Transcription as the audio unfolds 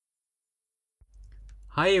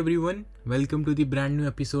Hi everyone, welcome to the brand new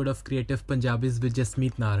episode of Creative Punjabis with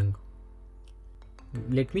Jasmeet Narang.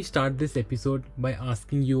 Let me start this episode by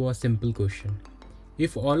asking you a simple question.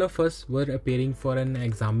 If all of us were appearing for an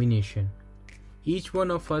examination, each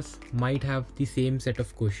one of us might have the same set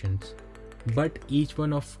of questions, but each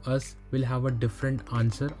one of us will have a different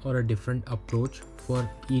answer or a different approach for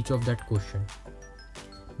each of that question.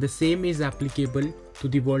 The same is applicable to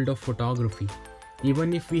the world of photography.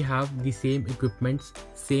 Even if we have the same equipments,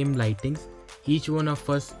 same lightings, each one of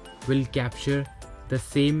us will capture the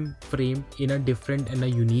same frame in a different and a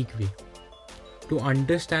unique way. To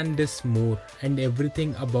understand this more and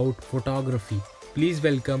everything about photography, please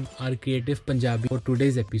welcome our creative Punjabi for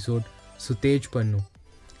today's episode, Sutej Pannu.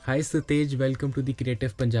 Hi Sutej, welcome to the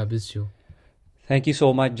Creative Punjabis show. Thank you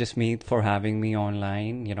so much, Jasmeet, for having me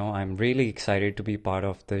online. I'm really excited to be part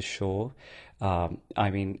of this show.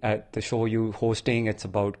 At the show you hosting, it's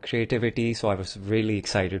about creativity, so I was really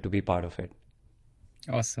excited to be part of it.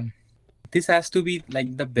 Awesome. This has to be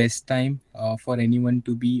like the best time for anyone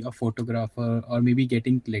to be a photographer or maybe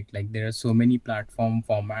getting clicked. Like there are so many platform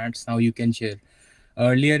formats now you can share.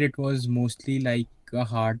 Earlier it was mostly like a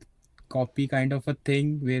hard copy kind of a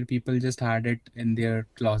thing where people just had it in their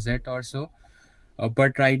closet or so.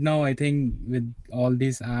 But right now I think with all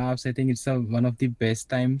these apps, I think it's one of the best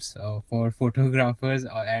times for photographers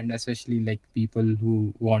and especially like people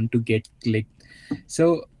who want to get clicked.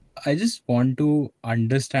 So I just want to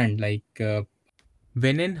understand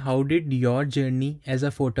when and how did your journey as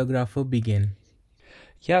a photographer begin?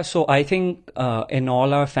 Yeah, so I think in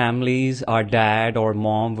all our families, our dad or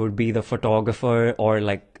mom would be the photographer or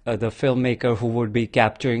the filmmaker who would be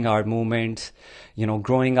capturing our moments.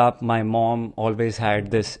 Growing up, my mom always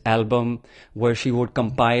had this album where she would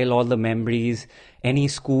compile all the memories. Any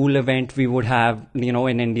school event we would have,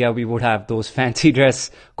 in India, we would have those fancy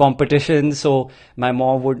dress competitions. So my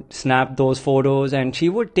mom would snap those photos and she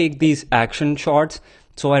would take these action shots.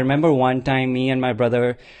 So I remember one time, me and my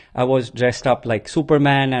brother, I was dressed up like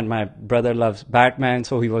Superman, and my brother loves Batman,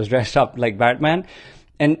 so he was dressed up like Batman.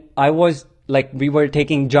 And I was like, we were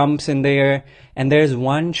taking jumps in there, and there's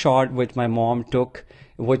one shot which my mom took,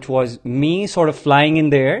 which was me sort of flying in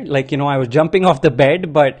there. I was jumping off the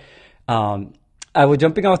bed, but I was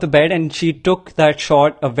jumping off the bed, and she took that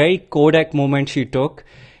shot, a very Kodak moment she took.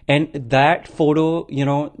 And that photo,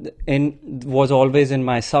 was always in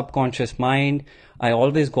my subconscious mind. I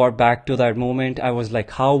always got back to that moment. I was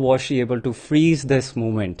like, how was she able to freeze this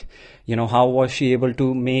moment? How was she able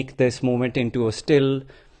to make this moment into a still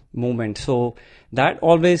moment? So that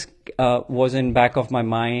always was in back of my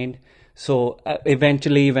mind. So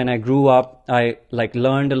eventually, when I grew up, I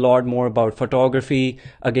learned a lot more about photography.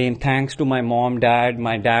 Again, thanks to my mom, dad.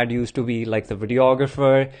 My dad used to be like the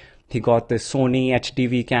videographer. He got this Sony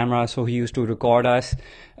HDV camera, so he used to record us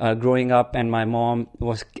growing up, and my mom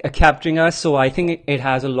was capturing us. So I think it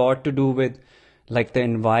has a lot to do with like the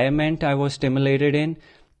environment I was stimulated in.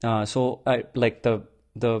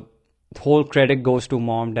 The whole credit goes to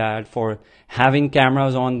mom, dad for having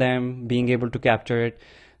cameras on them, being able to capture it.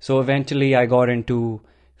 So eventually I got into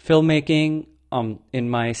filmmaking in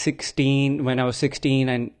my 16, when I was 16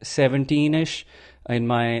 and 17ish in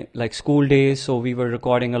my like school days. So we were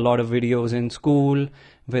recording a lot of videos in school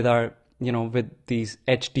with our, with these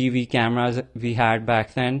HDV cameras we had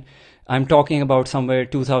back then. I'm talking about somewhere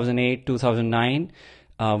 2008, 2009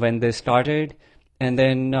 when this started. And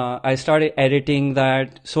then I started editing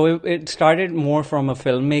that. So it started more from a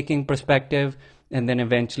filmmaking perspective, and then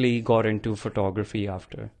eventually got into photography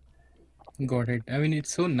after. Got it. I mean,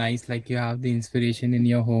 it's so nice. Like you have the inspiration in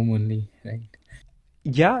your home only, right?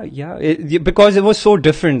 Yeah. Because it was so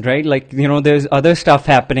different, right? There's other stuff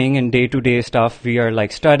happening in day-to-day stuff. We are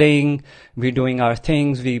like studying, we're doing our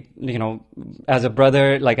things. As a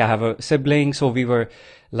brother, like I have a sibling, so we were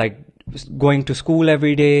like going to school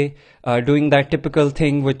every day, doing that typical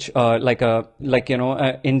thing which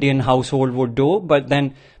a Indian household would do. But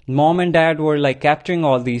then mom and dad were like capturing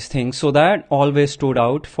all these things, so that always stood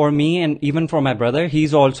out for me, and even for my brother.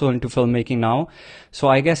 He's also into filmmaking now, so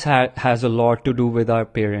I guess has a lot to do with our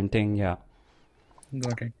parenting. Yeah.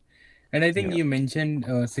 Got it. And I think Yeah. you mentioned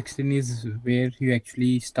 16 is where you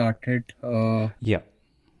actually started. Yeah.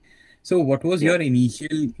 So what was your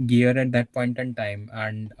initial gear at that point in time,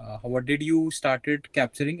 and what did you started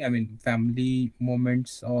capturing? I mean, family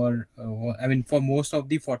moments, or I mean, for most of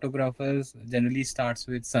the photographers, generally starts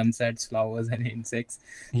with sunsets, flowers, and insects.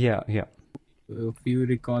 Yeah. If you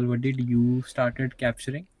recall, what did you started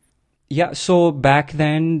capturing? Yeah, so back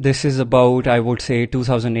then, this is about, I would say,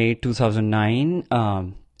 2008, 2009.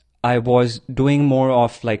 I was doing more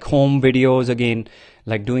of like home videos again.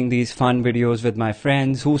 like doing these fun videos with my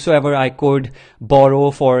friends, whosoever I could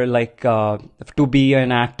borrow for like to be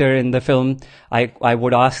an actor in the film. I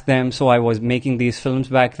would ask them. So I was making these films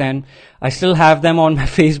back then. I still have them on my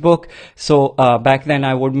Facebook. So back then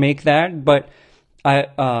I would make that, but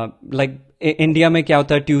I like India में क्या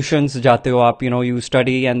होता है, tuitions जाते हो आप, you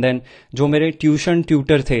study, and then जो मेरे tuition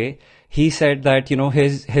tutor थे, he said that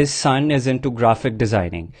his son is into graphic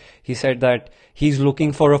designing. He said that he's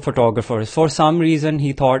looking for a photographer. For some reason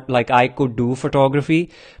he thought like I could do photography,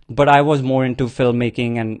 but I was more into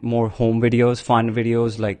filmmaking and more home videos, fun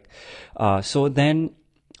videos, like so then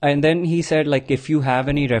he said like if you have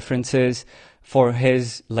any references for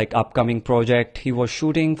his like upcoming project. He was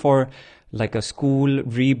shooting for like a school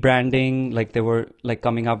rebranding, like they were like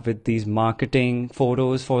coming up with these marketing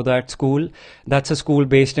photos for that school. That's a school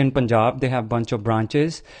based in Punjab. They have a bunch of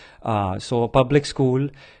branches. So a public school.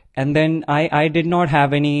 And then I did not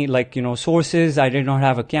have any like, sources. I did not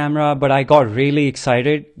have a camera, but I got really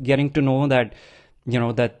excited getting to know that,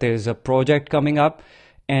 that there's a project coming up.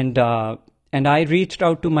 And I reached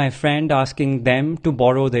out to my friend asking them to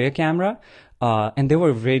borrow their camera. And they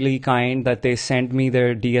were really kind that they sent me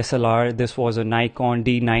their DSLR. This was a Nikon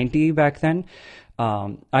D90 back then.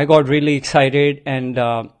 I got really excited, and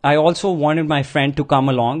I also wanted my friend to come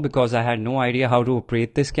along because I had no idea how to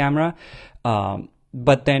operate this camera.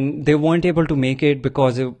 But then they weren't able to make it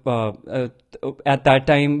because at that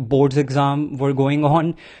time boards exam were going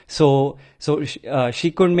on. So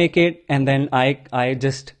she couldn't make it, and then I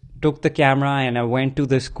just took the camera and I went to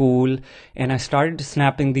the school and I started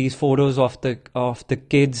snapping these photos of the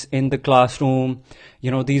kids in the classroom.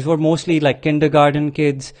 These were mostly like kindergarten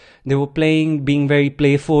kids. They were playing, being very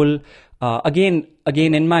playful. Again,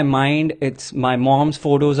 in my mind, it's my mom's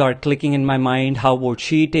photos are clicking in my mind. How would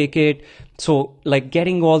she take it? So like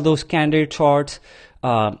getting all those candid shots.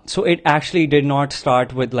 So it actually did not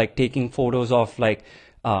start with like taking photos of like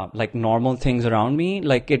normal things around me.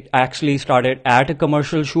 Like it actually started at a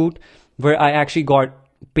commercial shoot where I actually got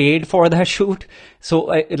paid for that shoot.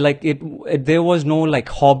 So there was no like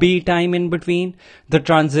hobby time in between. The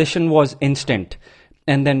transition was instant.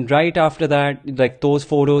 And then right after that, like those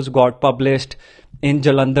photos got published in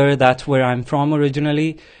Jalandhar. That's where I'm from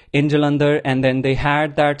originally, in Jalandhar. And then they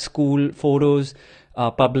had that school photos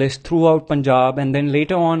published throughout Punjab. And then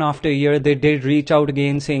later on, after a year, they did reach out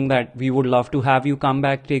again saying that we would love to have you come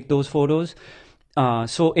back, take those photos.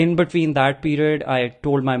 So in between that period, I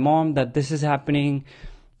told my mom that this is happening.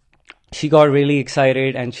 She got really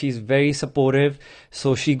excited and she's very supportive.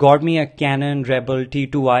 So she got me a Canon Rebel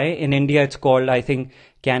T2i. In India, it's called, I think,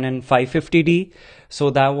 Canon 550D. So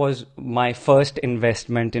that was my first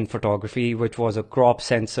investment in photography, which was a crop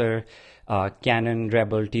sensor, Canon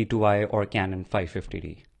Rebel T2i or Canon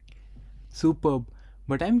 550D. Superb.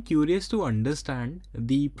 But I'm curious to understand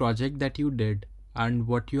the project that you did and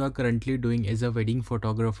what you are currently doing as a wedding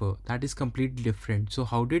photographer. That is completely different. So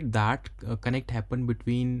how did that connect happen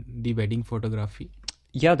between the wedding photography?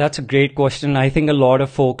 Yeah, that's a great question. I think a lot of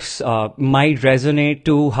folks might resonate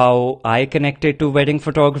to how I connected to wedding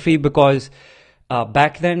photography because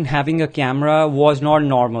back then having a camera was not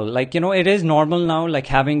normal. Like, it is normal now, like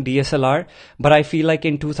having DSLR, but I feel like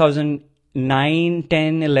in 2009,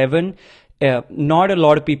 10, 11, not a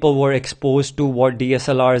lot of people were exposed to what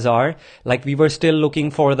DSLRs are. Like we were still looking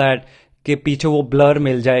for that कि पीछे वो blur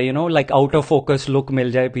मिल जाए, like out of focus look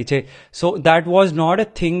मिल जाए पीछे. So that was not a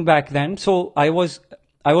thing back then. So I was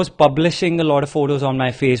publishing a lot of photos on my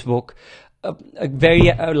Facebook.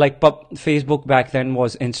 Facebook back then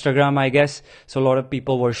was Instagram, I guess. So a lot of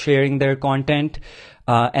people were sharing their content.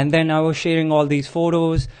 And then I was sharing all these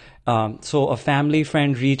photos. So a family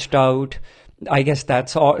friend reached out. I guess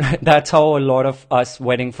that's how a lot of us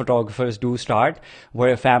wedding photographers do start,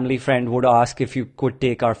 where a family friend would ask if you could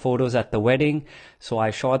take our photos at the wedding. So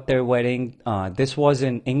I shot their wedding. This was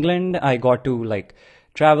in England. I got to like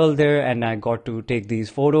travel there and I got to take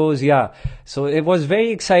these photos. Yeah. So it was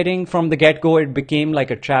very exciting from the get-go. It became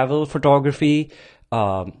like a travel photography.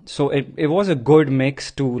 So it was a good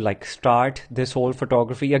mix to like start this whole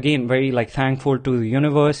photography. Again, very like thankful to the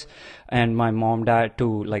universe and my mom, dad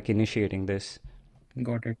to like initiating this.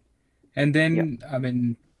 Got it. And then, yeah. I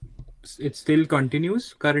mean, it still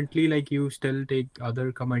continues currently, like you still take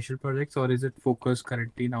other commercial projects, or is it focused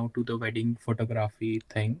currently now to the wedding photography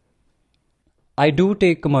thing? I do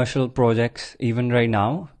take commercial projects even right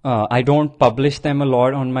now. I don't publish them a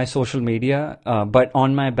lot on my social media, but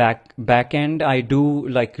on my back end, I do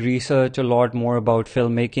like research a lot more about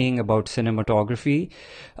filmmaking, about cinematography.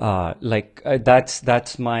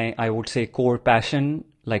 That's my, I would say, core passion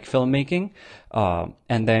like filmmaking,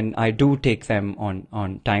 and then I do take them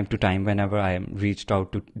on time to time whenever I am reached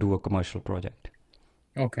out to do a commercial project.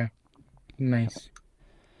 Okay, nice.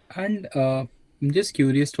 And I'm just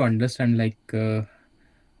curious to understand, like,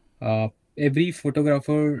 uh, every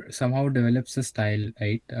photographer somehow develops a style,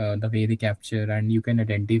 right? The way they capture, and you can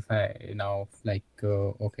identify now, like,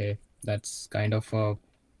 okay, that's kind of a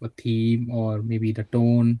theme, or maybe the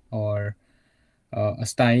tone, or a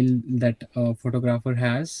style that a photographer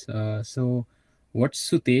has. So, what's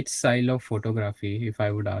Sutej's style of photography, if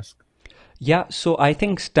I would ask? Yeah, so I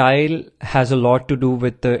think style has a lot to do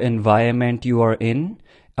with the environment you are in.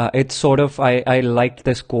 It's sort of, I liked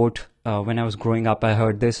this quote when I was growing up. I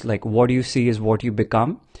heard this, like, what you see is what you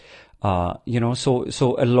become.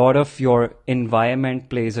 So a lot of your environment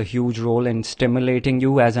plays a huge role in stimulating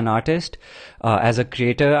you as an artist, as a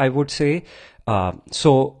creator, I would say.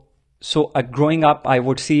 Growing up, I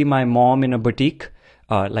would see my mom in a boutique.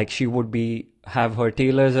 Like she would be have her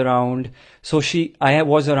tailors around. I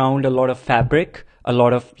was around a lot of fabric, a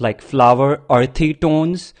lot of like flower, earthy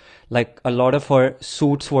tones. Like a lot of her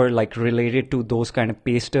suits were like related to those kind of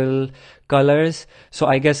pastel colors. So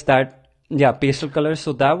I guess that, yeah, pastel colors.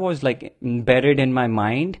 So that was like embedded in my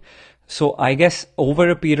mind. So I guess over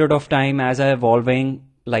a period of time, as I evolving,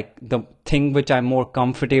 like the thing which I'm more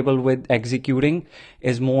comfortable with executing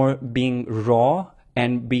is more being raw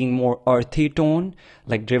and being more earthy tone,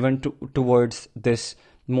 like driven towards this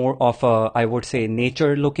more of a, I would say,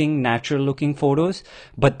 nature looking, natural looking photos,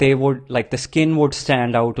 but they would like the skin would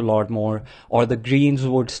stand out a lot more, or the greens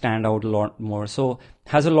would stand out a lot more. So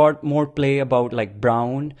has a lot more play about like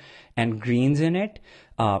brown and greens in it.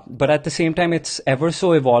 But at the same time, it's ever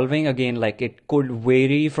so evolving. Again, like it could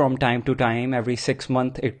vary from time to time. Every 6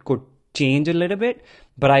 months, it could change a little bit.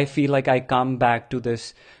 But I feel like I come back to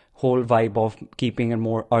this whole vibe of keeping a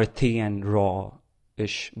more earthy and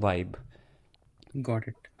raw-ish vibe. Got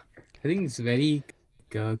it. I think it's very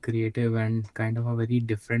creative and kind of a very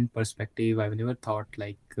different perspective. I've never thought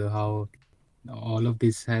like how all of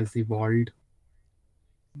this has evolved,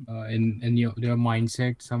 in your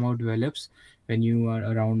mindset somehow develops when you are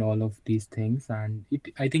around all of these things, and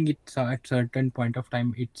I think it's at certain point of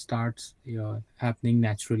time it starts happening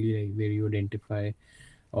naturally, like, where you identify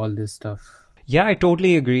all this stuff. Yeah, I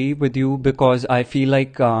totally agree with you because I feel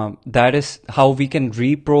like that is how we can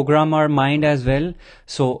reprogram our mind as well.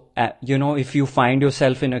 So, if you find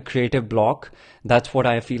yourself in a creative block, that's what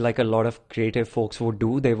I feel like a lot of creative folks would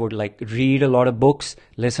do. They would like read a lot of books,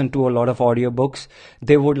 listen to a lot of audiobooks.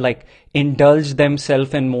 They would like indulge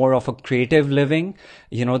themselves in more of a creative living.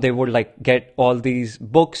 They would like get all these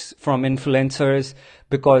books from influencers,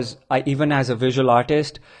 because I, even as a visual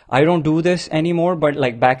artist, I don't do this anymore, but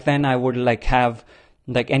like back then I would like have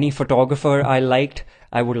like any photographer I liked,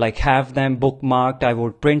 I would like have them bookmarked. I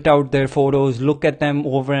would print out their photos, look at them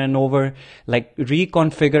over and over, like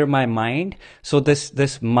reconfigure my mind. So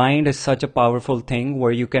this mind is such a powerful thing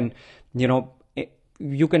where you can,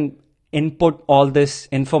 you can input all this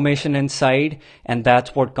information inside, and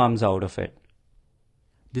that's what comes out of it.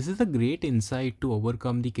 This is a great insight to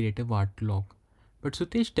overcome the creative art block. But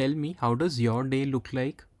Sutesh, tell me, how does your day look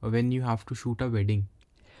like when you have to shoot a wedding?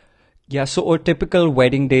 Yeah, so a typical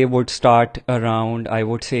wedding day would start around, I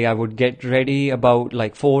would say I would get ready about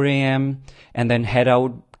like 4 a.m. and then head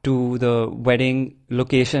out to the wedding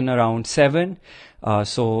location around 7.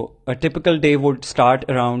 So a typical day would start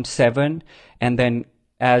around 7, and then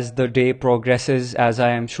as the day progresses, as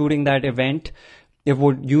I am shooting that event, it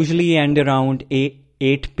would usually end around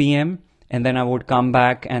 8 p.m. And then I would come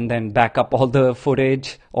back and then back up all the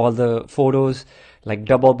footage, all the photos, like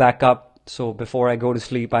double back up. So before I go to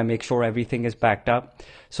sleep, I make sure everything is backed up.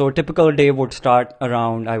 So a typical day would start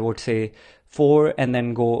around, I would say, 4 and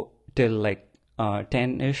then go till like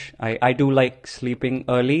 10-ish. I do like sleeping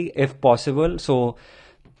early if possible. So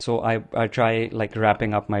I try like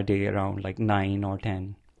wrapping up my day around like 9 or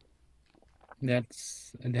 10.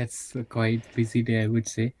 That's a quite busy day, I would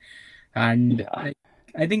say. And Yeah.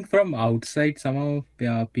 I think from outside somehow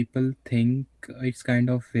people think it's kind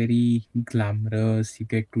of very glamorous. You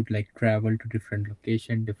get to like travel to different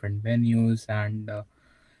location, different venues, and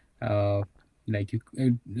uh, like you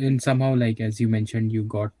and somehow, like as you mentioned, you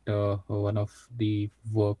got one of the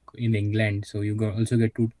work in England, so also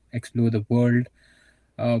get to explore the world.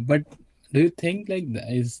 But do you think like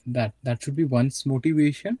is that should be one's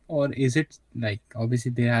motivation, or is it like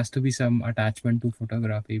obviously there has to be some attachment to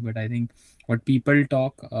photography? But I think what people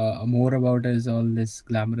talk more about is all this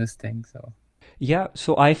glamorous thing. So Yeah,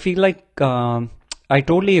 so I feel like I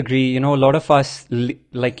totally agree. A lot of us,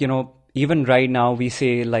 like, even right now, we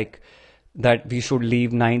say like that we should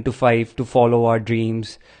leave 9 to 5 to follow our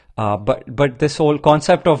dreams. But this whole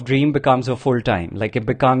concept of dream becomes a full time, like it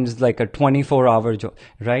becomes like a 24-hour job,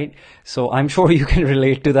 right? So I'm sure you can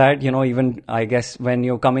relate to that. Even I guess when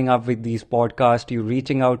you're coming up with these podcasts, you're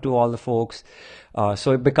reaching out to all the folks.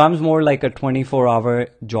 So it becomes more like a 24-hour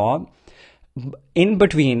job. In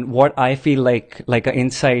between, what I feel like an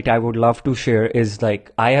insight I would love to share is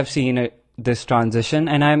like I have seen this transition,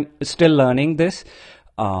 and I'm still learning this.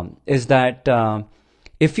 Is that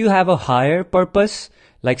if you have a higher purpose,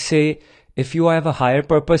 like say, if you have a higher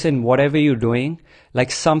purpose in whatever you're doing,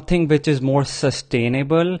 like something which is more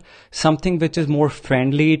sustainable, something which is more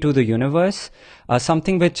friendly to the universe,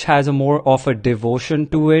 something which has a more of a devotion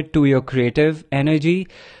to it, to your creative energy,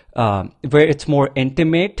 where it's more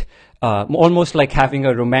intimate, almost like having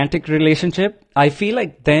a romantic relationship, I feel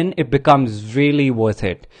like then it becomes really worth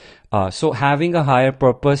it. So having a higher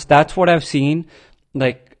purpose, that's what I've seen.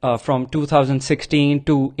 Like from 2016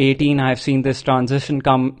 to 18, I've seen this transition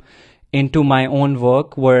come into my own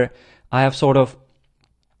work where I have sort of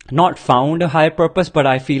not found a higher purpose, but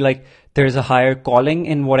I feel like there's a higher calling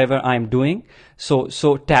in whatever I'm doing. So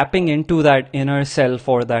tapping into that inner self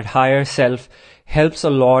or that higher self helps a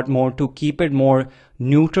lot more to keep it more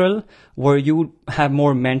neutral, where you have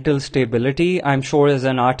more mental stability. I'm sure as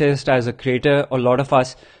an artist, as a creator, a lot of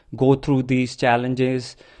us go through these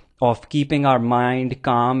challenges of keeping our mind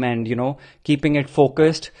calm and, keeping it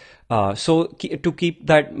focused. So to keep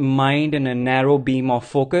that mind in a narrow beam of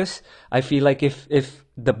focus, I feel like if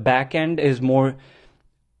the back end is more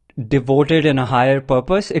devoted in a higher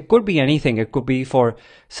purpose, it could be anything. It could be for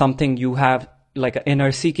something you have like an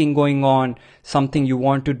inner seeking going on, something you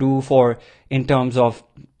want to do for in terms of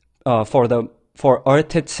for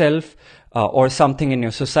Earth itself, or something in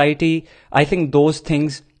your society. I think those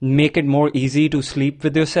things make it more easy to sleep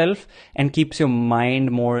with yourself and keeps your mind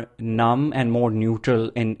more numb and more neutral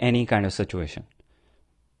in any kind of situation.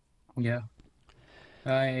 Yeah,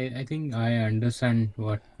 I think I understand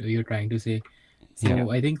what you're trying to say. Yeah.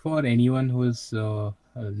 So I think for anyone who's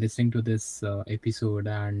listening to this episode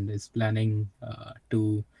and is planning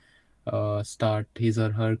to start his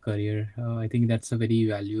or her career, I think that's a very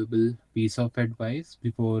valuable piece of advice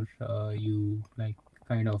before you like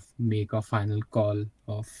kind of make a final call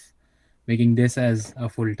of making this as a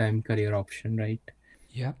full-time career option, right?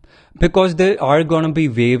 Yeah, because there are going to be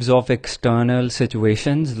waves of external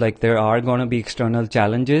situations, like there are going to be external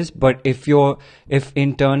challenges. But if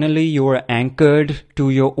internally you're anchored to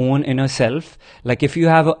your own inner self, like if you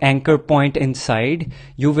have an anchor point inside,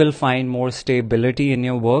 you will find more stability in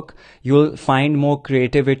your work. You'll find more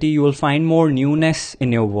creativity. You will find more newness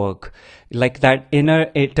in your work. Like that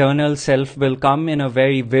inner eternal self will come in a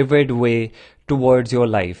very vivid way towards your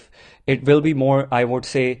life. It will be more, I would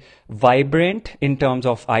say, vibrant in terms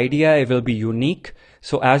of idea. It will be unique.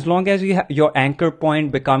 So as long as your anchor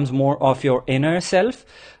point becomes more of your inner self,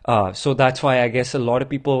 so that's why I guess a lot of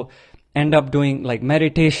people end up doing like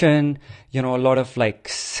meditation, a lot of like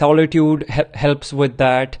solitude helps with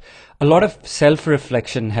that. A lot of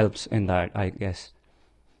self-reflection helps in that, I guess.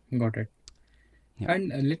 Got it. Yeah.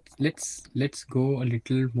 And let's go a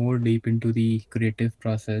little more deep into the creative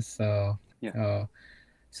process. Yeah.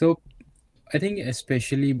 So I think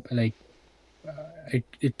especially like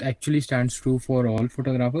it actually stands true for all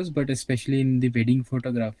photographers, but especially in the wedding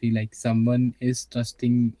photography, like someone is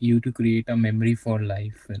trusting you to create a memory for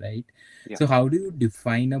life, right? Yeah. So how do you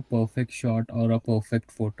define a perfect shot or a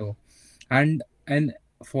perfect photo? And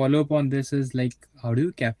follow up on this is like how do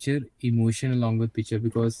you capture emotion along with picture?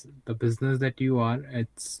 Because the business that you are,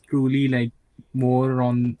 it's truly like more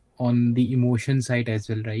on the emotion side as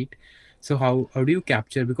well, right? So how do you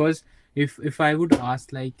capture? Because if I would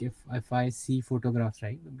ask, like if I see photographs,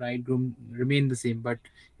 right, the bridegroom remain the same, but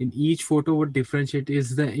in each photo what differentiate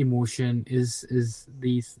is the emotion, is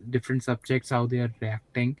these different subjects, how they are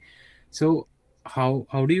reacting. So how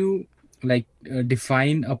do you like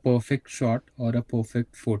define a perfect shot or a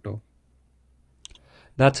perfect photo?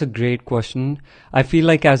 That's a great question. I feel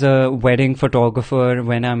like as a wedding photographer,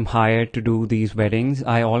 when I'm hired to do these weddings,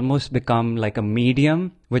 I almost become like a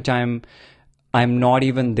medium, which I'm not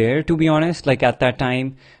even there, to be honest. Like at that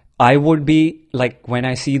time, I would be like, when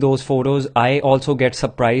I see those photos, I also get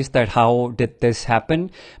surprised that how did this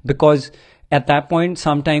happen? Because at that point,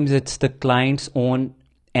 sometimes it's the client's own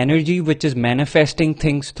energy which is manifesting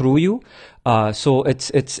things through you. So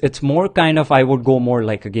it's more kind of, I would go more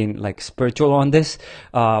like, again, like spiritual on this,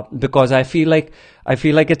 because I feel like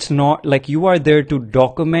it's not like you are there to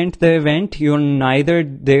document the event. You're neither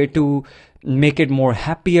there to make it more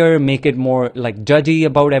happier, make it more like judgy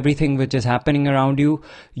about everything which is happening around you.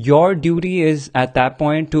 Your duty is at that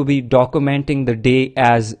point to be documenting the day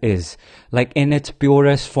as is, like in its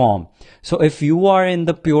purest form. So if you are in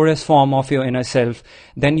the purest form of your inner self,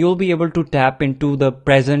 then you'll be able to tap into the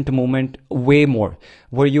present moment way more,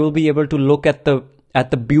 where you'll be able to look at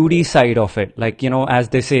the beauty side of it. Like, as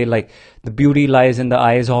they say, like the beauty lies in the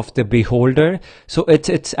eyes of the beholder. So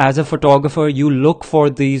it's as a photographer, you look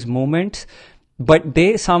for these moments, but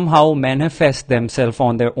they somehow manifest themselves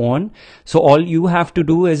on their own. So all you have to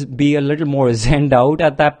do is be a little more zenned out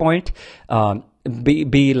at that point.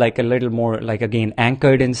 Be like a little more, like, again,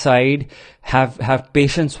 anchored inside, have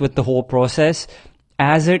patience with the whole process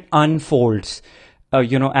as it unfolds.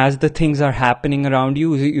 As the things are happening around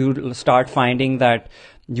you, you start finding that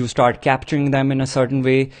you start capturing them in a certain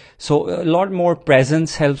way. So a lot more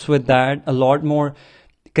presence helps with that, a lot more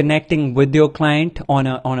connecting with your client on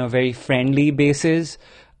a very friendly basis,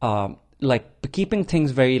 like keeping things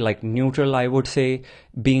very like neutral, I would say,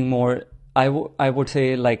 being more, I would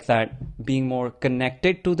say, like that, being more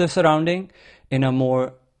connected to the surrounding in a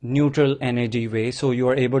more neutral energy way, so you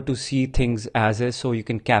are able to see things as is, so you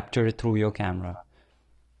can capture it through your camera.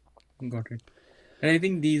 Got it. And I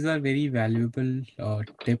think these are very valuable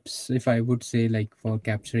tips, if I would say, like for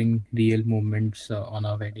capturing real moments on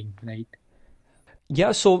a wedding, right?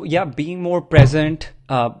 Yeah, so yeah, being more present,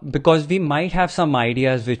 because we might have some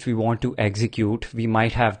ideas which we want to execute. We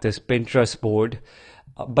might have this Pinterest board,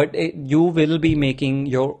 you will be making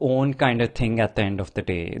your own kind of thing at the end of the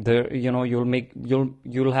day.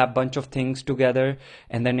 You'll have bunch of things together,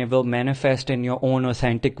 and then it will manifest in your own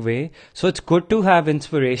authentic way. So it's good to have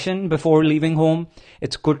inspiration before leaving home.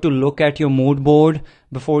 It's good to look at your mood board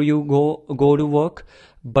before you go to work.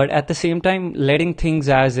 But at the same time, letting things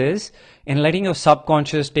as is and letting your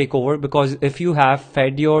subconscious take over, because if you have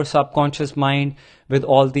fed your subconscious mind with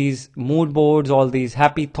all these mood boards, all these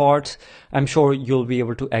happy thoughts, I'm sure you'll be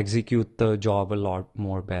able to execute the job a lot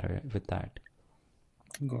more better with that.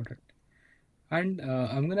 Got it. And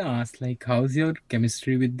I'm gonna ask, like, how's your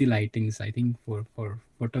chemistry with the lightings? I think for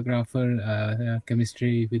photographer,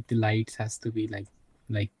 chemistry with the lights has to be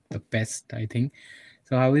like the best, I think.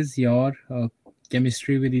 So how is your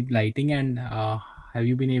chemistry with the lighting, and have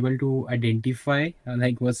you been able to identify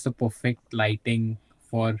like what's the perfect lighting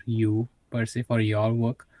for you per se for your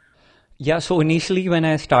work? Yeah, so initially when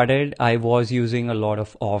I started, I was using a lot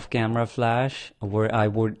of off-camera flash, where I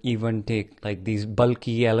would even take like these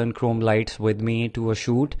bulky Allen chrome lights with me to a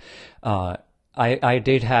shoot. I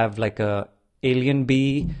did have like a Alien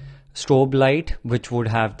B strobe light, which would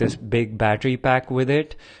have this big battery pack with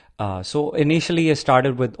it. So initially I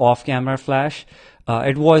started with off-camera flash.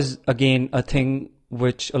 It was again a thing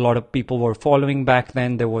which a lot of people were following back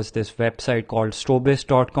then. There was this website called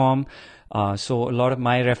strobist.com. So a lot of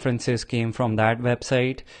my references came from that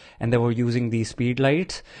website, and they were using these speed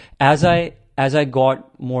lights. As I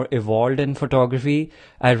got more evolved in photography,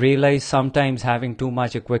 I realized sometimes having too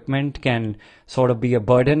much equipment can sort of be a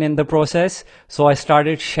burden in the process. So I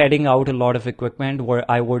started shedding out a lot of equipment, where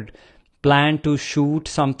I would plan to shoot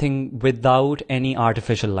something without any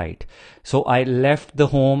artificial light. So I left the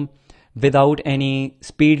home without any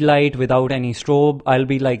speed light, without any strobe. I'll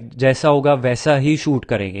be like, जैसा होगा वैसा ही shoot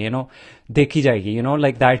करेंगे, देखी जाएगी,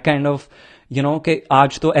 like that kind of, कि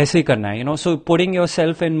आज तो ऐसे ही करना है, so putting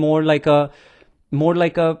yourself in more like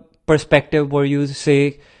a perspective where you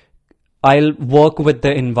say, I'll work with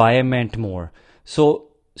the environment more. So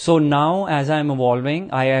now as I'm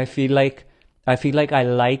evolving, I feel like I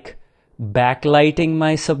like backlighting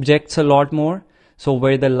my subjects a lot more. So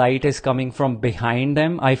where the light is coming from behind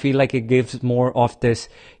them, I feel like it gives more of this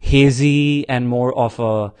hazy and more of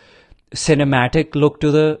a cinematic look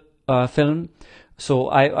to the film. So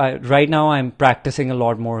I right now I'm practicing a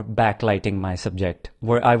lot more backlighting my subject,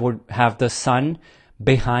 where I would have the sun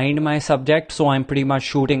behind my subject. So I'm pretty much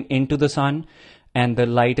shooting into the sun, and the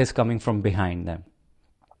light is coming from behind them.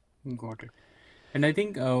 Got it. And I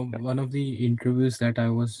think one of the interviews that I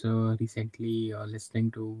was recently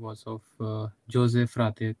listening to was of Joseph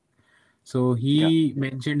Ratet. So Yeah. he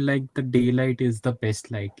mentioned like the daylight is the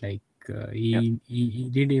best light. Like Yeah. he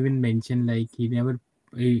did even mention like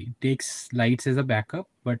he takes lights as a backup,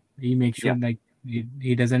 but he makes sure Yeah. like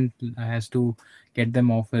he doesn't has to get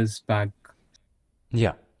them off his bag.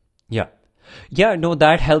 Yeah. Yeah. Yeah, no,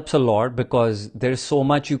 that helps a lot, because there's so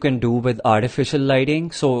much you can do with artificial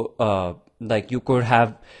lighting. So, like you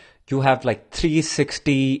have like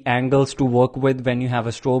 360 angles to work with when you have a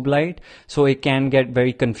strobe light. So it can get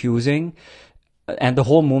very confusing. and the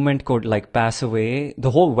whole moment could like pass away.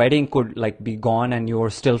 The whole wedding could like be gone and you're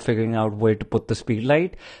still figuring out where to put the speed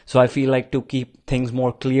light. So I feel like to keep things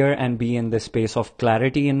more clear and be in this space of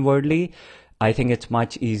clarity inwardly, I think it's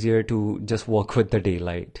much easier to just work with the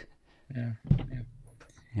daylight. Yeah, yeah.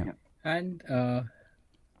 Yeah. And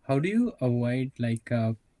how do you avoid like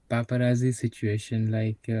paparazzi situation?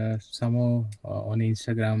 Like somehow on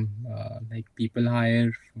Instagram, like people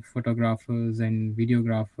hire photographers and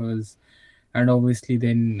videographers, and obviously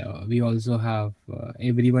then we also have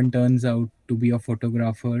everyone turns out to be a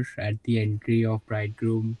photographer at the entry of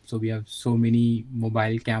bridegroom. So we have so many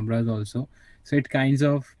mobile cameras also. So it kinds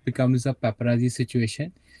of becomes a paparazzi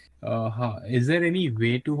situation. Is there any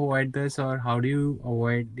way to avoid this, or how do you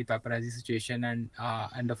avoid the paparazzi situation?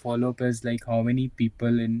 And the follow up is like how many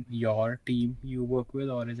people in your team you work with,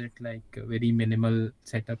 or is it like a very minimal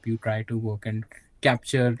setup you try to work and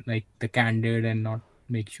capture like the candid and not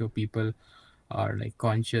make sure people are like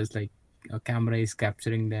conscious like a camera is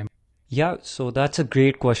capturing them? Yeah, so that's a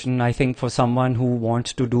great question. I think for someone who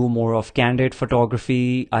wants to do more of candid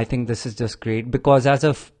photography, I think this is just great because as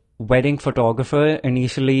a wedding photographer,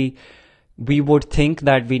 initially we would think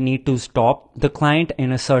that we need to stop the client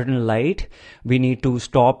in a certain light. We need to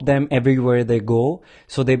stop them everywhere they go.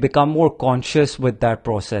 So they become more conscious with that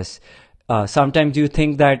process. Sometimes you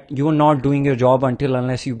think that you're not doing your job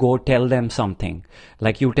unless you go tell them something.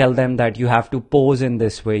 Like you tell them that you have to pose in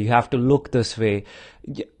this way, you have to look this way.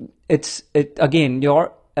 It again,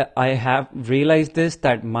 I have realized this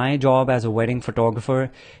that my job as a wedding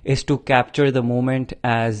photographer is to capture the moment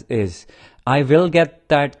as is. I will get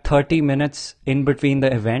that 30 minutes in between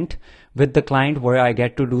the event with the client where I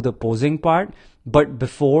get to do the posing part. But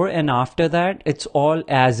before and after that, it's all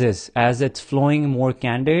as is, as it's flowing more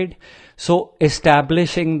candid. So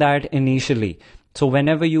establishing that initially. So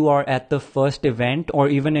whenever you are at the first event or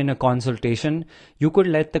even in a consultation, you could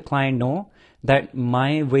let the client know that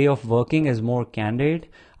my way of working is more candid.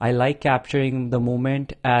 I like capturing the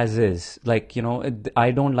moment as is. Like,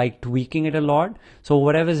 I don't like tweaking it a lot. So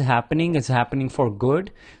whatever is happening for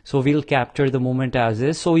good. So we'll capture the moment as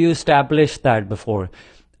is. So you establish that before.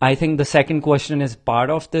 I think the second question is part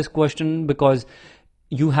of this question because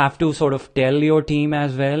you have to sort of tell your team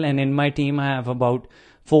as well. And in my team, I have about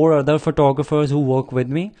 4 other photographers who work with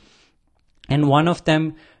me. And one of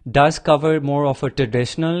them does cover more of a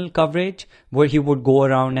traditional coverage where he would go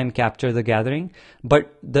around and capture the gathering.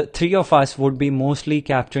 But the 3 of us would be mostly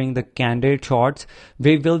capturing the candid shots.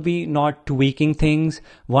 We will be not tweaking things.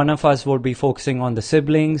 One of us will be focusing on the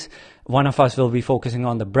siblings. One of us will be focusing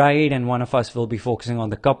on the bride and one of us will be focusing on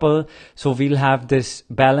the couple. So we'll have this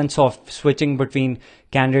balance of switching between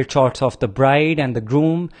candid shots of the bride and the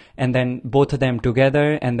groom and then both of them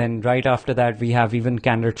together. And then right after that, we have even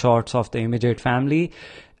candid shots of the immediate family.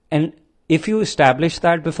 And if you establish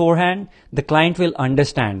that beforehand, the client will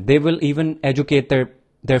understand. They will even educate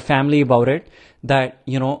their family about it, that,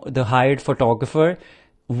 the hired photographer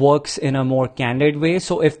works in a more candid way.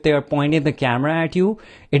 So if they are pointing the camera at you,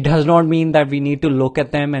 it does not mean that we need to look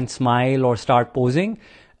at them and smile or start posing.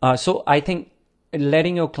 So I think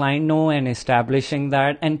letting your client know and establishing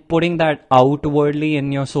that and putting that outwardly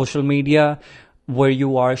in your social media where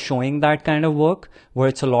you are showing that kind of work, where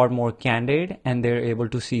it's a lot more candid and they're able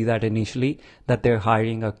to see that initially that they're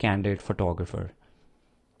hiring a candid photographer.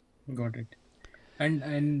 Got it.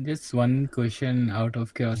 And just one question out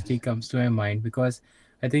of curiosity Yes. comes to my mind because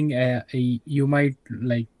I think you might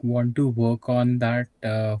like want to work on that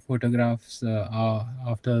photographs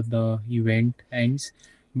after the event ends,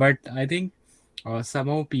 but I think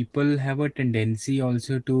somehow people have a tendency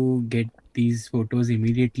also to get these photos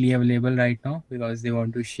immediately available right now because they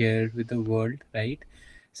want to share with the world, right?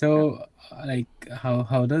 So like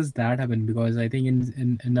how does that happen? Because I think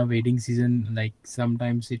in a wedding season, like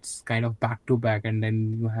sometimes it's kind of back to back, and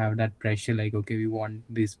then you have that pressure like, okay, we want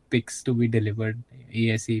these pics to be delivered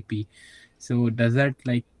ASAP. So does that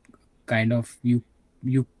like kind of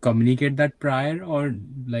you communicate that prior, or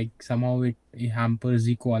like somehow it hampers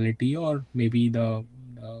the quality, or maybe the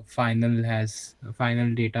final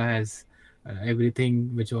data has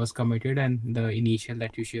everything which was committed and the initial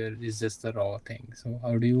that you share is just the raw thing? So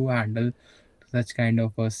how do you handle such kind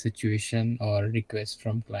of a situation or request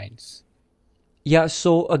from clients? Yeah,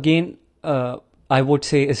 so again, I would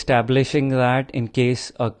say establishing that in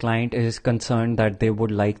case a client is concerned that they would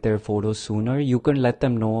like their photos sooner, you can let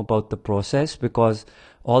them know about the process because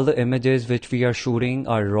all the images which we are shooting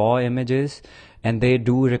are raw images and they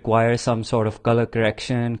do require some sort of color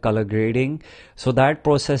correction, color grading. So that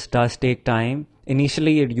process does take time.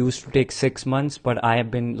 Initially, it used to take 6 months, but I have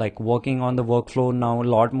been like working on the workflow now a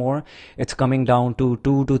lot more. It's coming down to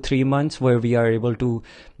 2 to 3 months where we are able to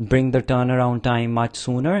bring the turnaround time much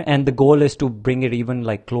sooner. And the goal is to bring it even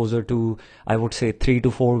like closer to, I would say, 3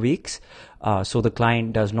 to 4 weeks. So the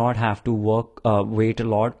client does not have to wait a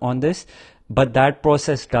lot on this. But that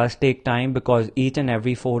process does take time because each and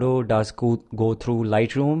every photo does go through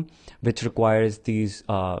Lightroom, which requires these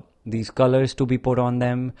colors to be put on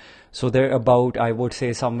them. So they're about, I would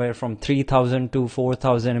say, somewhere from 3,000 to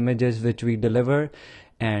 4,000 images which we deliver.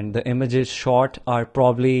 And the images shot are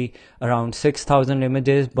probably around 6,000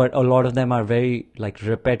 images, but a lot of them are very like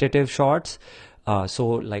repetitive shots. So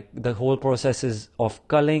like the whole process is of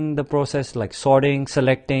culling the process, like sorting,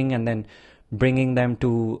 selecting, and then bringing them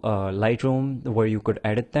to Lightroom where you could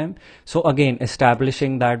edit them. So again,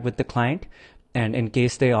 establishing that with the client. And in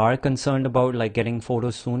case they are concerned about like getting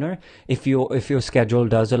photos sooner, if your schedule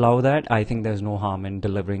does allow that, I think there's no harm in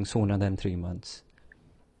delivering sooner than 3 months.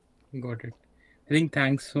 Got it. I think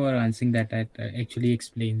thanks for answering that. That actually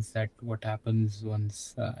explains that what happens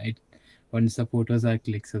once the photos are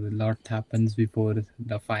clicked. So a lot happens before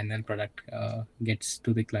the final product gets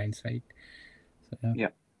to the clients, right? So, yeah. Yeah.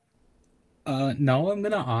 Now I'm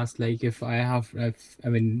gonna ask, like, I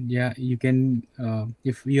mean, yeah, you can,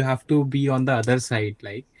 if you have to be on the other side,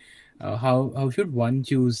 like, how should one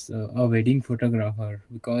choose a wedding photographer?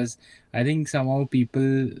 Because I think somehow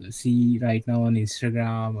people see right now on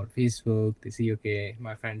Instagram or Facebook, they see, okay,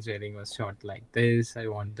 my friend's wedding was shot like this, I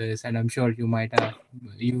want this, and I'm sure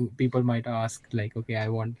you people might ask, like, okay, I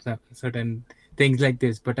want certain things like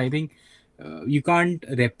this, but I think you can't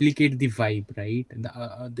replicate the vibe, right? And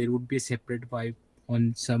there would be a separate vibe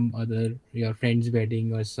on some other your friend's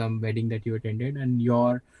wedding or some wedding that you attended, and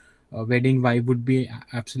your wedding vibe would be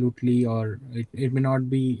absolutely, or it may not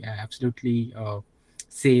be absolutely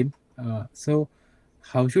same. So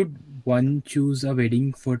how should one choose a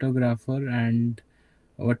wedding photographer, and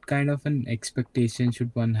what kind of an expectation should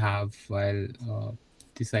one have while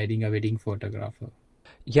deciding a wedding photographer?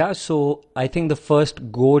 Yeah, so I think the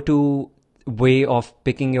first go-to way of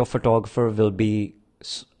picking your photographer will be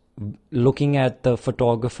looking at the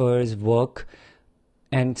photographer's work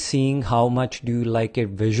and seeing how much do you like it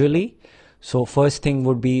visually. So first thing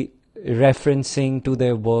would be referencing to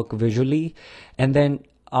their work visually, and then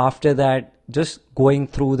after that just going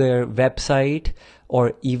through their website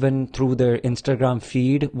or even through their Instagram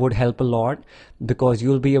feed would help a lot, because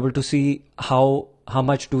you'll be able to see how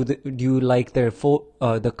much do you like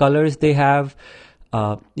the colors they have.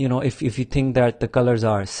 If you think that the colors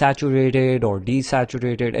are saturated or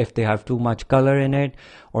desaturated, if they have too much color in it,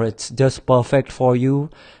 or it's just perfect for you.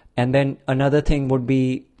 And then another thing would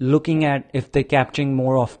be looking at if they're capturing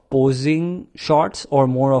more of posing shots or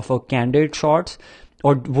more of a candid shots,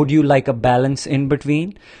 or would you like a balance in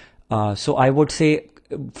between? So I would say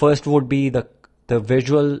first would be the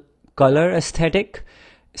visual color aesthetic.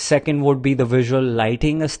 Second would be the visual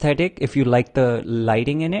lighting aesthetic, if you like the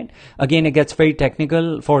lighting in it. Again, it gets very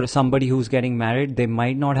technical for somebody who's getting married. They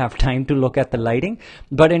might not have time to look at the lighting,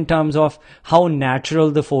 but in terms of how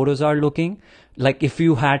natural the photos are looking, like if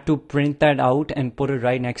you had to print that out and put it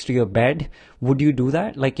right next to your bed, would you do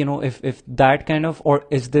that? Like, if that kind of, or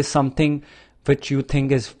is this something which you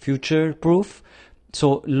think is future proof?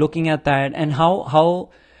 So looking at that, and how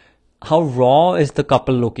raw is the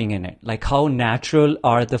couple looking in it? Like how natural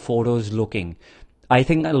are the photos looking? I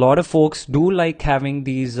think a lot of folks do like having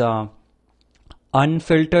these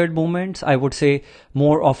unfiltered moments. I would say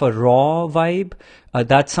more of a raw vibe.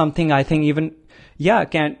 That's something I think even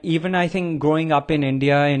I think growing up in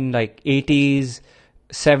India in like 80s,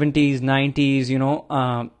 70s,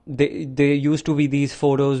 90s, they used to be these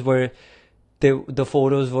photos where the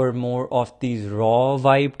photos were more of these raw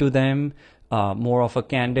vibe to them. More of a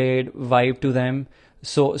candid vibe to them.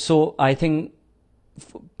 So I think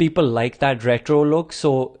people like that retro look.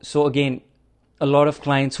 So again, a lot of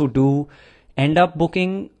clients who do end up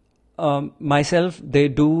booking myself, they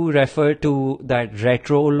do refer to that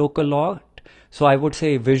retro look a lot. So I would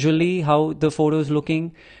say visually how the photo is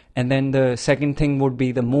looking. And then the second thing would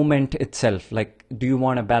be the moment itself. Like, do you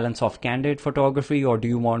want a balance of candid photography or do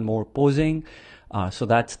you want more posing? So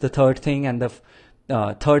that's the third thing. And the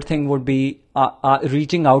third thing would be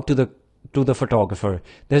reaching out to the photographer.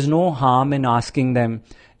 There's no harm in asking them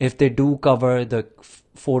if they do cover the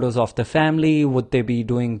photos of the family. Would they be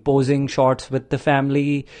doing posing shots with the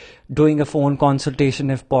family, doing a phone consultation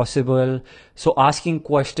if possible? So asking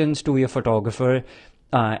questions to your photographer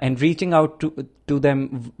and reaching out to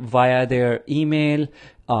them via their email,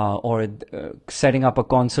 or setting up a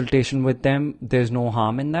consultation with them. There's no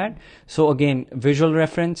harm in that. So again, visual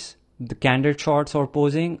reference, the candid shots or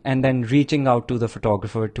posing, and then reaching out to the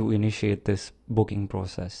photographer to initiate this booking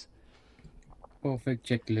process. Perfect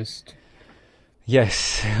checklist.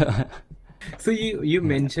 Yes. So you Yeah.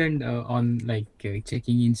 mentioned on like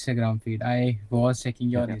checking Instagram feed. I was checking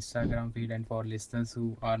your Yeah. Instagram feed, and for listeners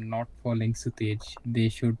who are not following Sutej, they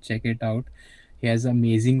should check it out. He has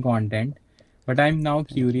amazing content. But I'm now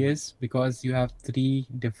Thank you. curious because you have three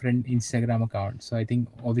different Instagram accounts. So I think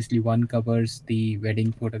obviously one covers the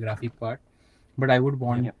wedding photography part, but I would Yeah.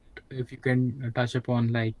 want if you can touch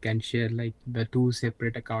upon like and share like the two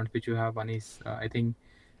separate accounts which you have. One is I think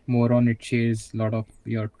more on it shares a lot of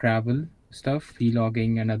your travel stuff,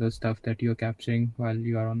 vlogging and other stuff that you're capturing while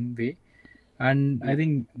you are on way. And I Yeah.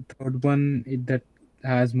 think third one that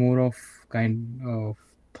has more of kind of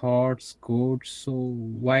thoughts, quotes. So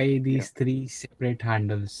why Yeah. these three separate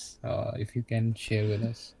handles? If you can share with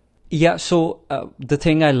us. Yeah, so the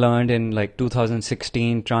thing I learned in like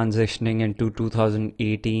 2016, transitioning into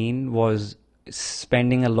 2018, was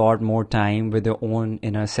spending a lot more time with your own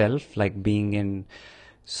inner self, like being in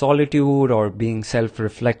solitude or being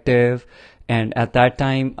self-reflective. And at that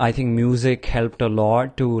time, I think music helped a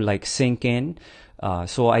lot to like sink in.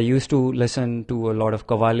 So I used to listen to a lot of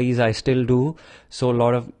qawwalis. I still do. So a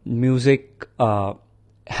lot of music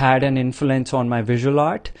had an influence on my visual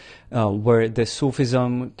art, where the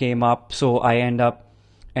Sufism came up. So I end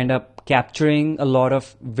up capturing a lot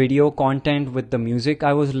of video content with the music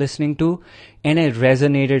I was listening to, and it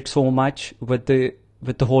resonated so much with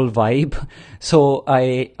the whole vibe. So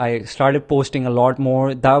I started posting a lot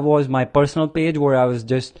more. That was my personal page where I was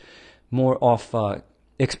just more of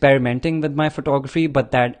experimenting with my photography,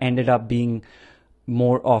 but that ended up being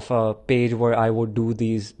more of a page where I would do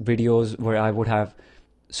these videos where I would have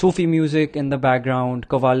Sufi music in the background,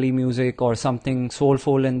 Qawwali music, or something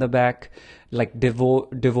soulful in the back, like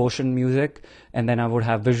devotion music, and then I would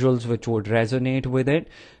have visuals which would resonate with it.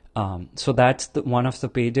 So that's one of the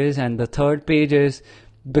pages, and the third page is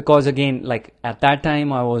because again, like at that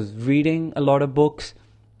time, I was reading a lot of books,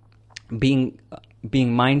 being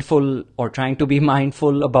being mindful or trying to be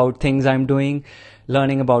mindful about things I'm doing,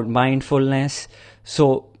 learning about mindfulness.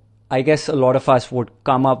 So I guess a lot of us would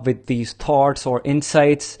come up with these thoughts or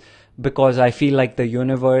insights because I feel like the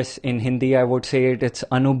universe, in Hindi I would say it's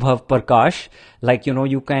Anubhav Prakash. Like,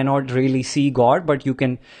 you cannot really see God, but you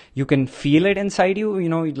can feel it inside you,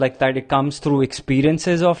 like that it comes through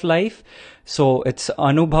experiences of life. So it's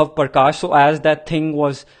Anubhav Prakash. So as that thing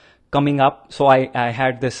was coming up, so I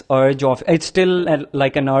had this urge of, it's still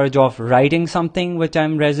like an urge of writing something which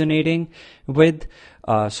I'm resonating with.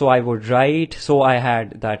 So I would write. So I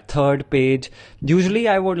had that third page. Usually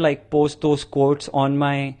I would like post those quotes on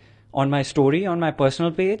my story on my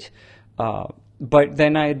personal page. But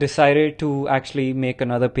then I decided to actually make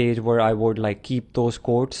another page where I would like keep those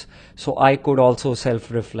quotes so I could also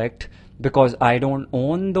self-reflect, because I don't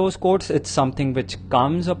own those quotes. It's something which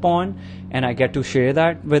comes upon, and I get to share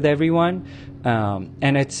that with everyone.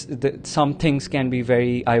 And some things can be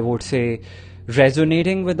very, I would say,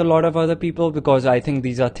 resonating with a lot of other people, because I think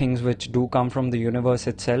these are things which do come from the universe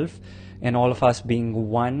itself, and all of us being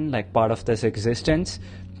one, like part of this existence.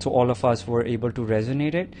 So all of us were able to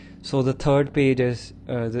resonate it. So the third page is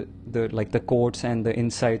the like the quotes and the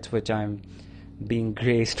insights which I'm being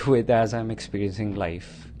graced with as I'm experiencing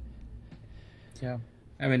life. Yeah.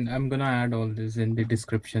 I mean, I'm gonna add all this in the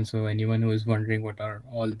description. So anyone who is wondering what are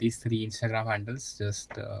all these three Instagram handles,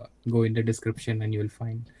 just go in the description and you will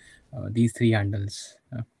find these three handles.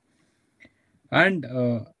 And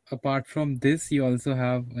apart from this, you also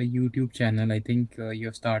have a YouTube channel. I think you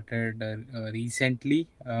have started recently,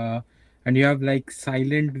 and you have like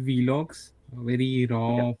silent vlogs, very Yeah,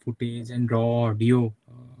 raw footage and raw audio.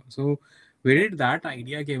 So, where did that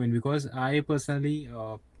idea came in? Because I personally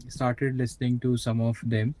started listening to some of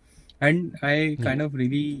them, and I yeah, kind of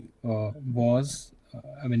really was.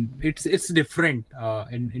 I mean, it's different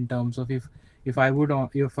in terms of if I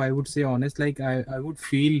would say honest, like I would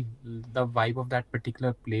feel the vibe of that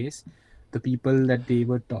particular place, the people that they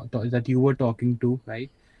were that you were talking to,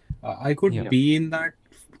 right? I could yeah, be in that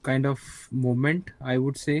kind of moment, I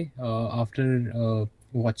would say, after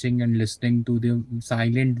watching and listening to the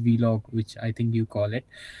silent vlog, which I think you call it.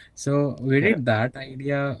 So where yeah. did that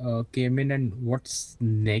idea came in, and what's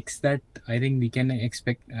next that I think we can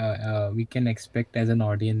expect as an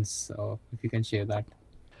audience, if you can share that.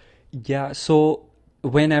 Yeah, so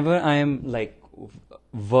whenever I am like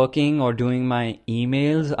working or doing my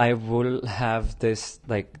emails, I will have this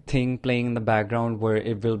like thing playing in the background where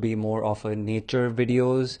it will be more of a nature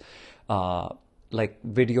videos, uh, like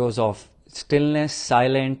videos of stillness,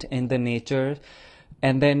 silent in the nature.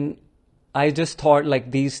 And then I just thought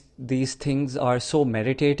like these things are so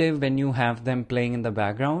meditative when you have them playing in the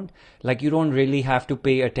background. Like you don't really have to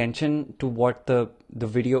pay attention to what the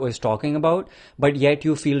video is talking about, but yet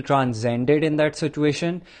you feel transcended in that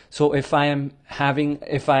situation. So if I am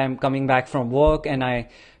coming back from work and I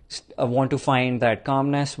want to find that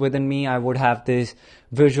calmness within me, I would have these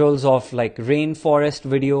visuals of like rainforest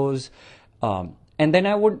videos, and then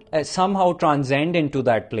I would somehow transcend into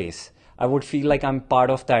that place. I would feel like I'm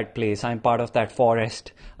part of that place. I'm part of that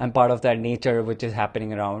forest. I'm part of that nature which is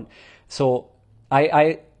happening around. So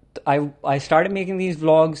I started making these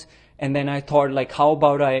vlogs, and then I thought like, how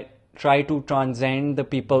about I try to transcend the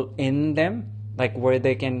people in them, like where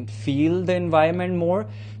they can feel the environment more.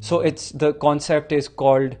 So it's the concept is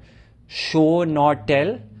called show not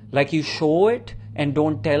tell. Like you show it and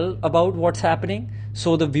don't tell about what's happening,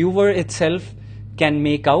 so the viewer itself can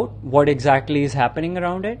make out what exactly is happening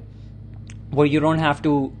around it, where you don't have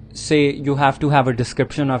to say you have to have a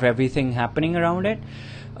description of everything happening around it.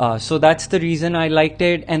 So that's the reason I liked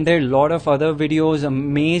it. And there are a lot of other videos,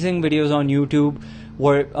 amazing videos on YouTube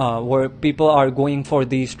where people are going for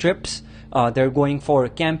these trips. They're going for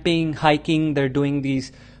camping, hiking. They're doing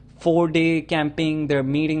these 4-day camping. They're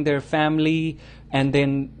meeting their family, and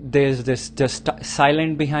then there's this just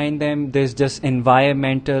silent behind them. There's just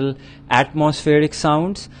environmental, atmospheric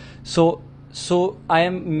sounds. So I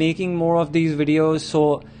am making more of these videos,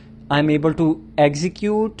 so I'm able to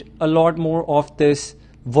execute a lot more of this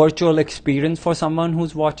virtual experience for someone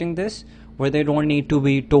who's watching this, where they don't need to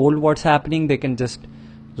be told what's happening. They can just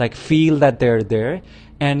like feel that they're there.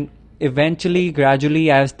 And eventually,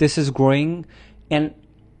 gradually, as this is growing, and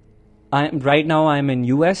right now I'm in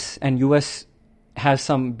US, and US has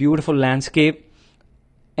some beautiful landscape,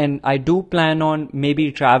 and I do plan on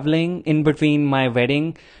maybe traveling in between my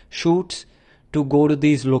wedding shoots to go to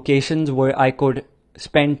these locations where I could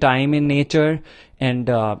spend time in nature, and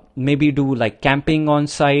maybe do like camping on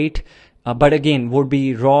site. But again, would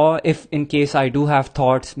be raw. If in case I do have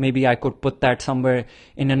thoughts, maybe I could put that somewhere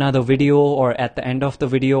in another video or at the end of the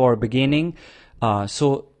video or beginning.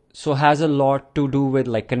 So has a lot to do with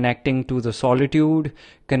like connecting to the solitude,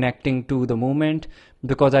 connecting to the moment,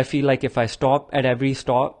 because I feel like if I stop at every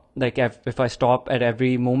stop, like if I stop at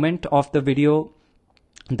every moment of the video,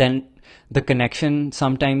 then the connection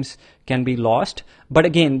sometimes can be lost. But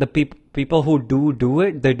again, the people who do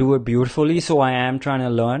it, they do it beautifully. So I am trying to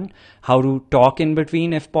learn how to talk in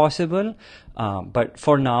between if possible. But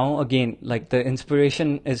for now, again, like the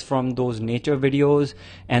inspiration is from those nature videos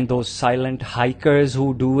and those silent hikers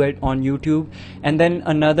who do it on YouTube. And then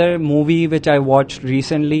another movie which I watched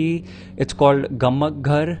recently, it's called Gammak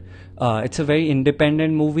Ghar. It's a very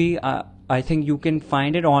independent movie. I think you can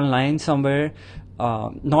find it online somewhere.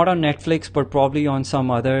 Not on Netflix, but probably on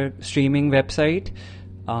some other streaming website.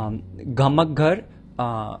 Gammak Ghar.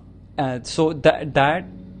 So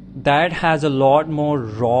that has a lot more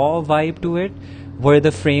raw vibe to it, where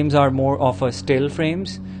the frames are more of a still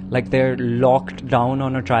frames, like they're locked down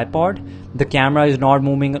on a tripod. The camera is not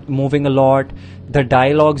moving a lot. The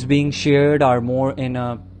dialogues being shared are more in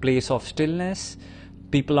a place of stillness.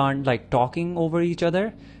 People aren't like talking over each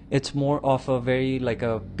other. It's more of a very like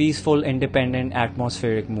a peaceful, independent,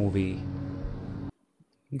 atmospheric movie.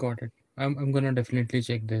 Got it. I'm gonna definitely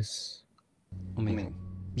check this. Amazing.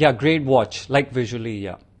 Yeah, great watch. Like visually,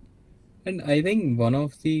 yeah. And I think one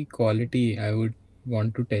of the quality I would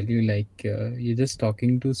want to tell you, like you're just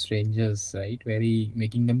talking to strangers, right? Very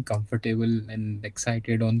making them comfortable and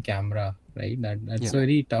excited on camera, right? That's Yeah. a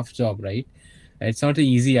very tough job, right? It's not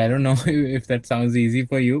easy. I don't know if that sounds easy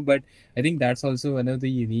for you, but I think that's also one of the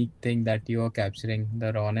unique thing that you are capturing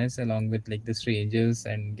the rawness along with like the strangers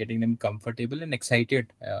and getting them comfortable and excited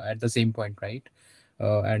at the same point, right?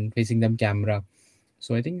 And facing them camera.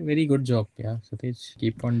 So I think very good job. Yeah, Sutej,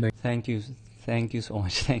 keep on doing. Thank you. Thank you so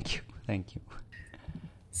much. Thank you. Thank you.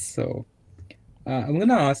 So I'm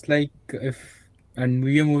gonna ask like if, and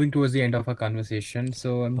we are moving towards the end of our conversation.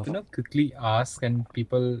 So I'm Perfect. gonna quickly ask, and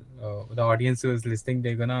people, the audience who is listening,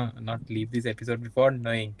 they're gonna not leave this episode before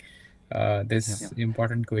knowing Yeah. this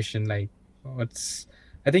important question. Like, what's?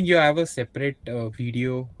 I think you have a separate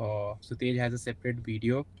video. Sutej has a separate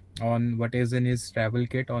video on what is in his travel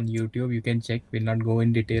kit on YouTube. You can check. We'll not go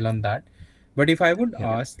in detail on that. But if I would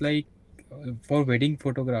Yeah. ask, like, for wedding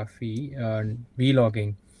photography and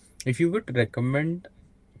vlogging, if you would recommend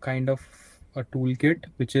kind of a toolkit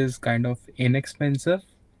which is kind of inexpensive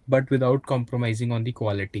but without compromising on the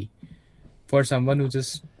quality. For someone who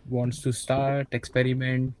just wants to start,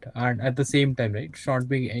 experiment, and at the same time, right, it should not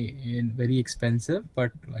be very expensive,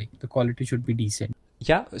 but like the quality should be decent.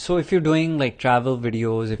 Yeah, so if you're doing like travel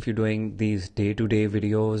videos, if you're doing these day-to-day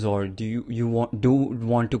videos, or do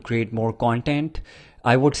want to create more content,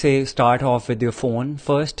 I would say start off with your phone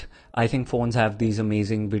first. I think phones have these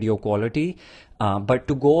amazing video quality. But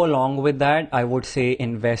to go along with that, I would say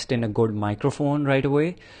invest in a good microphone right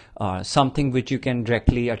away, something which you can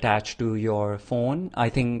directly attach to your phone. I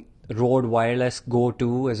think Rode Wireless Go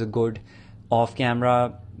 2 is a good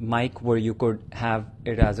off-camera mic where you could have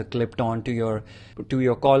it as a clipped on to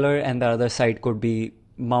your collar, and the other side could be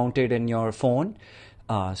mounted in your phone.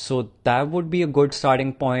 So that would be a good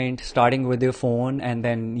starting point, starting with your phone and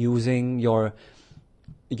then using your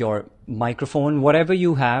microphone. Whatever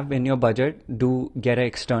you have in your budget, do get an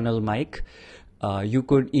external mic. You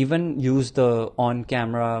could even use the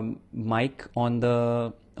on-camera mic on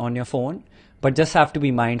your phone, but just have to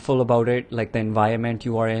be mindful about it, like the environment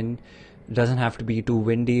you are in doesn't have to be too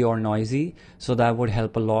windy or noisy, so that would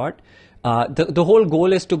help a lot. The whole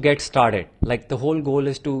goal is to get started. Like the whole goal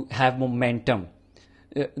is to have momentum.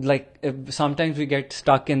 Sometimes we get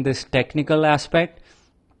stuck in this technical aspect.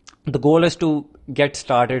 The goal is to get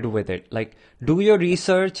started with it. Like, do your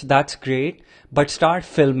research, that's great, but start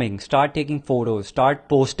filming, start taking photos, start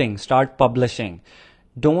posting, start publishing.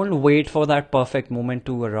 Don't wait for that perfect moment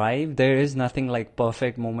to arrive. There is nothing like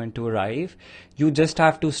perfect moment to arrive. You just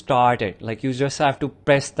have to start it. Like, you just have to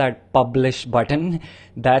press that publish button.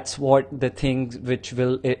 That's what the things which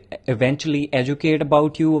will eventually educate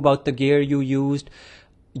about you, about the gear you used.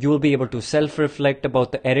 You will be able to self-reflect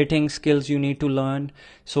about the editing skills you need to learn.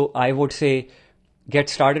 So I would say get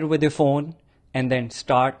started with your phone and then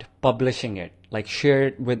start publishing it. Like, share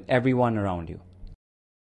it with everyone around you.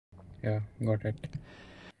 Yeah, got it.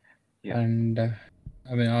 Yeah. And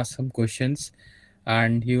I will ask some questions,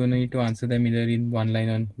 and you need to answer them either in one line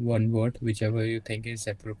or one word, whichever you think is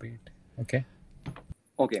appropriate. Okay.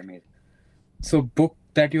 Okay, amazing. So, book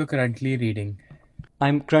that you're currently reading.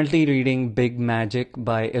 I'm currently reading Big Magic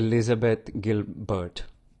by Elizabeth Gilbert.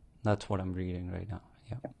 That's what I'm reading right now.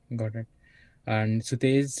 Yeah. Got it. And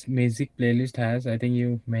Sutej's music playlist has, I think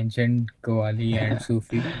you mentioned Qawwali and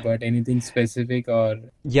Sufi, but anything specific or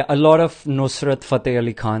Yeah, a lot of Nusrat Fateh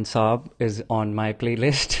Ali Khan Saab is on my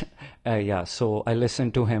playlist. Yeah, so I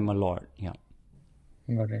listen to him a lot. Yeah.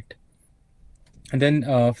 got it. And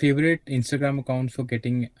then favorite Instagram accounts for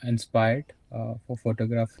getting inspired for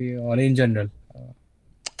photography or in general.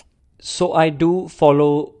 So I do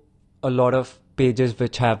follow a lot of pages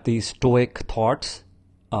which have these stoic thoughts.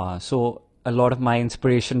 So a lot of my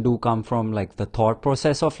inspiration do come from like the thought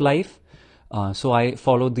process of life. So I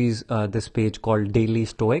follow this page called Daily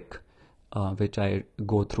Stoic, which I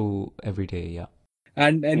go through every day. Yeah.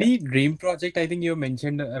 And any dream project, I think you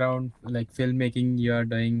mentioned around like filmmaking you are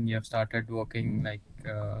doing, you have started working like,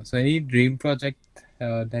 so any dream project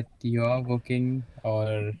that you are working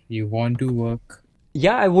or you want to work?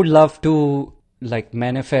 Yeah, I would love to like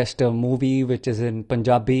manifest a movie which is in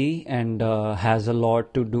Punjabi and has a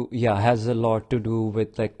lot to do. Yeah, has a lot to do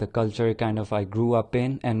with like the culture kind of I grew up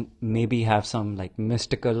in, and maybe have some like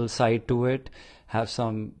mystical side to it. Have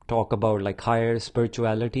some talk about like higher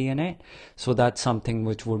spirituality in it. So that's something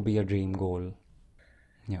which would be a dream goal.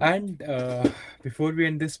 Yeah. And before we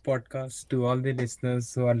end this podcast, to all the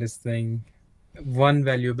listeners who are listening, one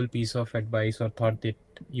valuable piece of advice or thought that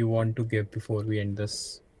you want to give before we end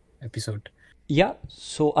this episode. Yeah,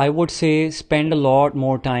 so I would say spend a lot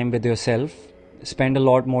more time with yourself. Spend a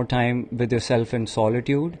lot more time with yourself in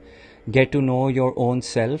solitude. Get to know your own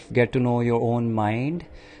self, get to know your own mind.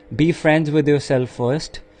 Be friends with yourself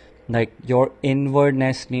first. Like your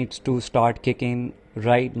inwardness needs to start kicking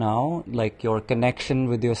right now. Like your connection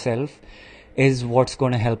with yourself is what's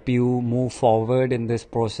going to help you move forward in this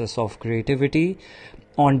process of creativity.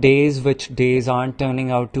 On days which days aren't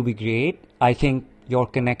turning out to be great, I think your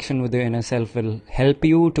connection with your inner self will help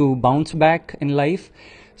you to bounce back in life.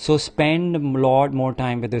 So spend a lot more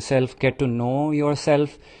time with yourself, get to know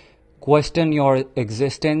yourself, question your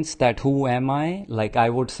existence, that who am I? Like I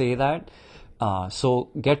would say that. So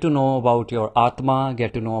get to know about your Atma,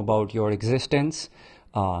 get to know about your existence,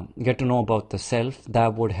 get to know about the self.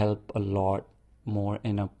 That would help a lot more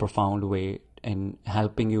in a profound way in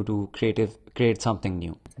helping you to create something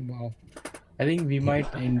new. Wow. I think we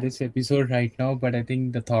might end this episode right now, but I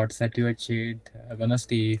think the thoughts that you had shared are gonna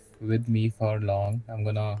stay with me for long. I'm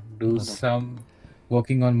gonna do some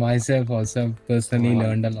working on myself also. I've personally Wow.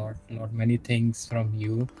 learned a lot, many things from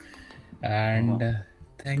you. And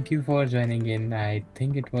Thank you for joining in. I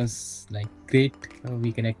think it was like great.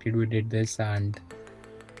 We connected, we did this, and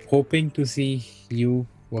hoping to see you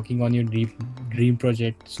working on your dream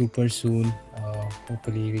project super soon.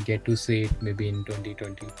 Hopefully, we get to see it maybe in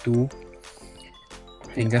 2022.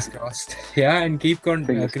 Yeah, Fingers crossed. Yeah, and keep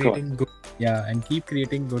fingers crossed. creating good. Yeah, and keep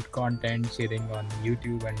creating good content, sharing on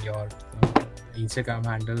YouTube and your Instagram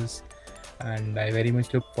handles. And I very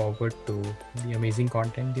much look forward to the amazing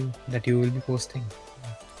content that you will be posting.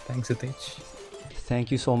 Thanks, Sutej.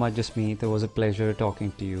 Thank you so much, Jasmeet. It was a pleasure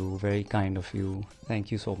talking to you. Very kind of you.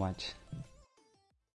 Thank you so much.